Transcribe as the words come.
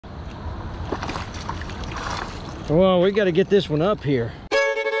Well, we got to get this one up here.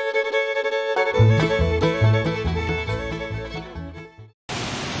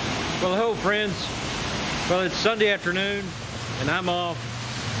 Well, hello friends. Well, it's Sunday afternoon and I'm off,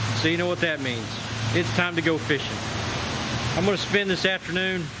 so you know what that means. It's time to go fishing. I'm going to spend this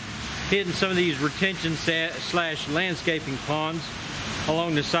afternoon hitting some of these retention slash landscaping ponds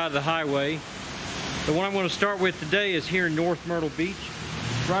along the side of the highway. The one I'm going to start with today is here in North Myrtle Beach,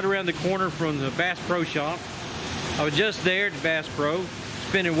 right around the corner from the Bass Pro Shop. I was just there at Bass Pro,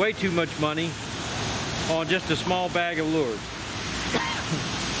 spending way too much money on just a small bag of lures.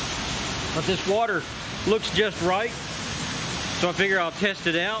 But this water looks just right, so I figure I'll test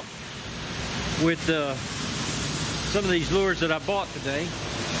it out with some of these lures that I bought today.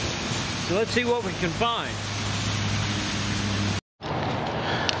 So let's see what we can find.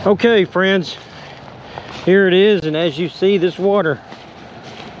 Okay friends, here it is, and as you see, this water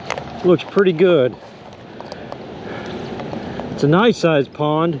looks pretty good. It's a nice sized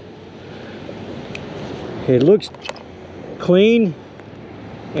pond. It looks clean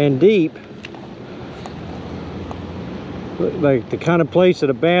and deep, like the kind of place that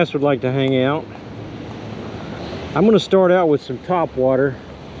a bass would like to hang out. I'm going to start out with some top water,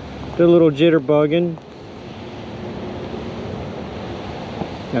 do a little jitterbugging,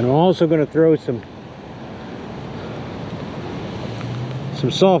 and I'm also going to throw some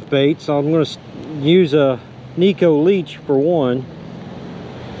soft baits. I'm going to use a Nico leech for one.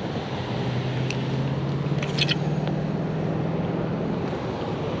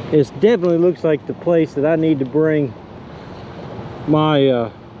 It definitely looks like the place that I need to bring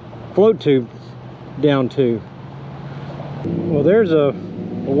my float tube down to. Well, there's a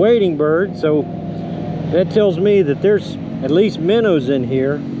wading bird, so that tells me that there's at least minnows in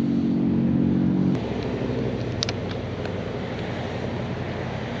here.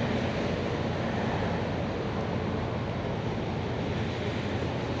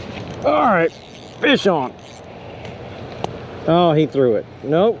 All right, fish on. Oh, he threw it.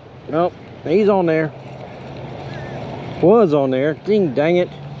 Nope, nope, he's on there. Was on there. Ding, dang it.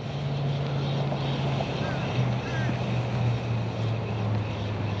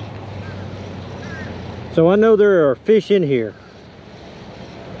 So I know there are fish in here.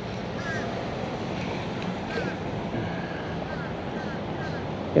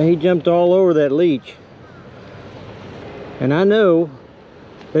 Yeah, he jumped all over that leech. And I know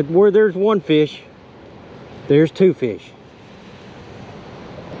that where there's one fish, there's two fish.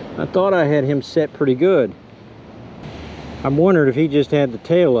 I thought I had him set pretty good. I'm wondering if he just had the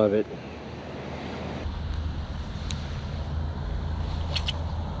tail of it.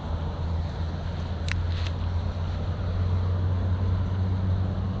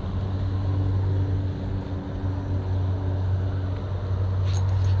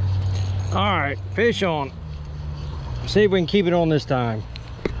 All right, fish on. See if we can keep it on this time.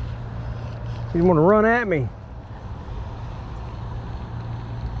 He's want to run at me.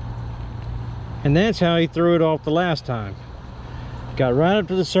 And that's how he threw it off the last time. Got right up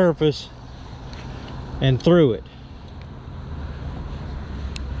to the surface and threw it.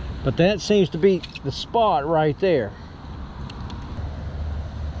 But that seems to be the spot right there.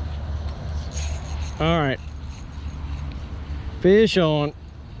 All right, fish on.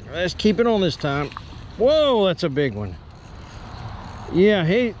 Let's keep it on this time. Whoa, that's a big one. Yeah,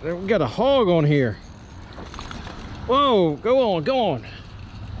 hey, we got a hog on here. Whoa, go on, go on.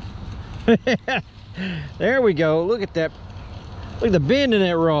 There we go. Look at that. Look at the bend in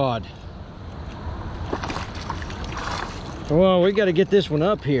that rod. Well, we got to get this one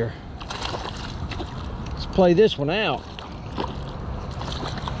up here. Let's play this one out.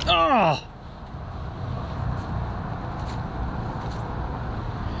 Oh!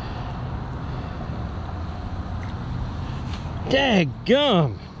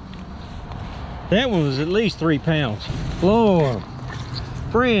 Daggum. That one was at least 3 pounds. Lord.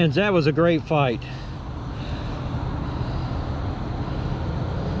 Friends, that was a great fight.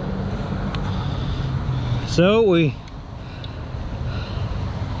 So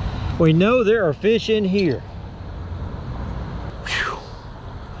we know there are fish in here. Whew.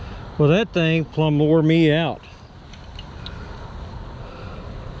 Well, that thing plumb wore me out.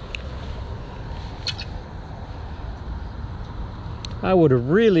 I would have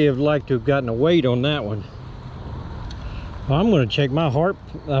really liked to have gotten a weight on that one. Well, I'm going to check my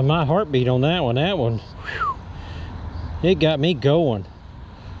heartbeat on that one. That one, whew, it got me going.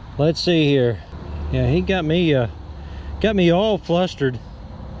 Let's see here. Yeah, he got me all flustered.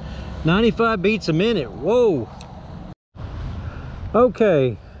 95 beats a minute. Whoa.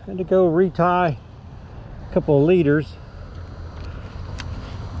 Okay, had to go retie a couple of leaders.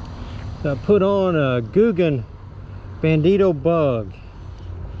 So I put on a Guggen Bandito bug.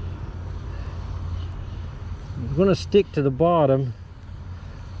 I'm gonna stick to the bottom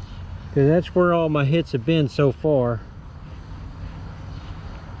because that's where all my hits have been so far.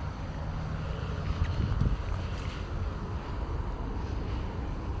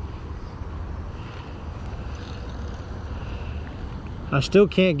 I still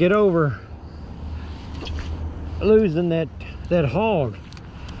can't get over losing that hog,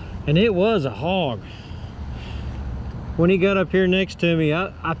 and it was a hog. When he got up here next to me,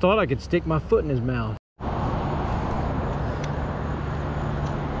 I thought I could stick my foot in his mouth.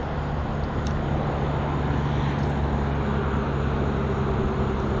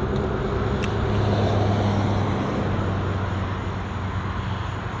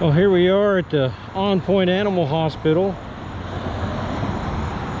 Well, here we are at the On Point Animal Hospital.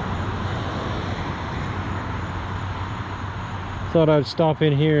 Thought I'd stop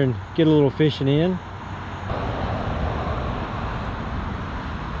in here and get a little fishing in.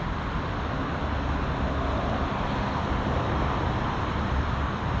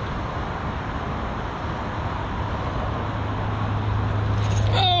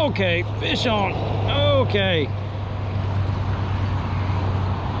 Okay, fish on. Okay.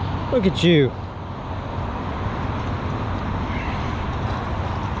 Look at you.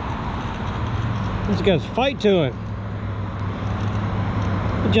 This guy's fight to him.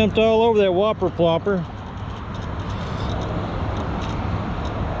 He jumped all over that whopper plopper.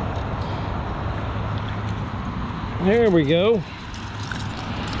 There we go.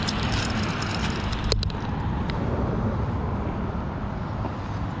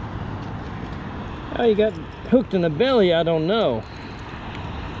 How he got hooked in the belly, I don't know.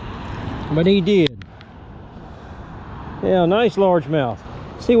 But he did. Yeah, nice largemouth.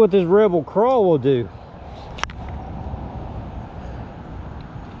 See what this rebel crawl will do.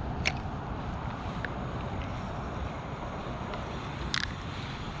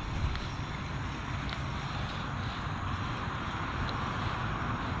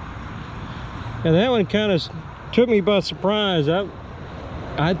 And that one kind of took me by surprise.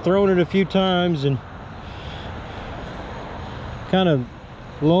 I'd thrown it a few times and kind of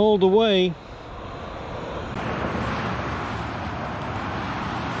lulled away.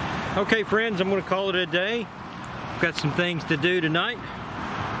 Okay friends, I'm going to call it a day. Got some things to do tonight.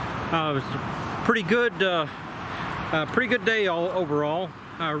 It was a pretty good day overall.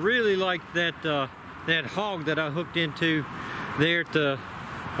 I really liked that hog that I hooked into there at the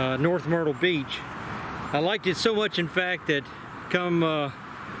North Myrtle Beach. I liked it so much, in fact, that come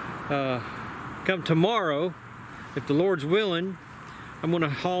tomorrow, if the Lord's willing, I'm going to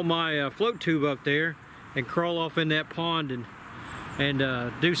haul my float tube up there and crawl off in that pond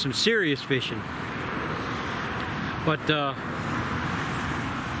and do some serious fishing. But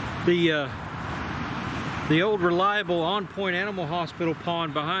the old reliable On Point Animal Hospital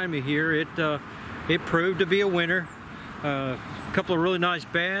pond behind me here, it proved to be a winner. A couple of really nice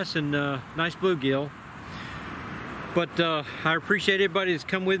bass and nice bluegill. But I appreciate everybody that's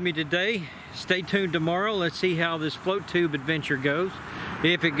come with me today. Stay tuned tomorrow. Let's see how this float tube adventure goes,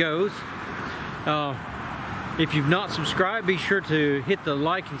 if it goes. If you've not subscribed, be sure to hit the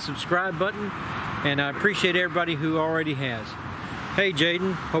like and subscribe button. And I appreciate everybody who already has. Hey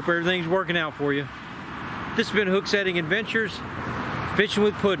Jaden, hope everything's working out for you. This has been Hook Setting Adventures, fishing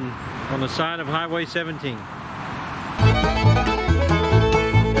with Puddin' on the side of Highway 17.